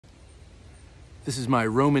This is my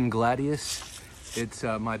Roman Gladius. It's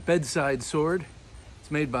my bedside sword. It's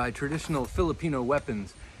made by traditional Filipino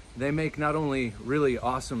weapons. They make not only really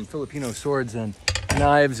awesome Filipino swords and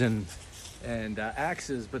knives and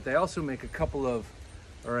axes, but they also make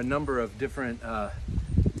a number of different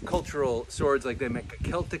cultural swords. Like they make a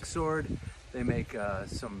Celtic sword, they make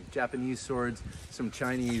some Japanese swords, some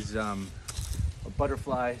Chinese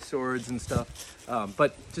butterfly swords and stuff,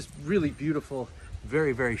 but just really beautiful,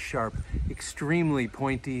 very, very sharp, extremely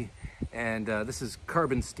pointy, and this is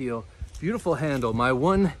carbon steel, beautiful handle. My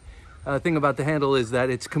one thing about the handle is that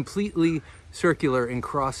it's completely circular in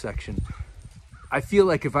cross section. I feel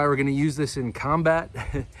like if I were going to use this in combat,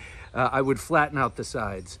 I would flatten out the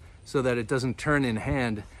sides so that it doesn't turn in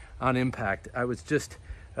hand on impact. I was just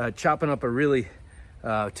chopping up a really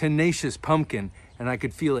tenacious pumpkin and I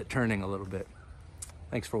could feel it turning a little bit.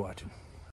 Thanks for watching.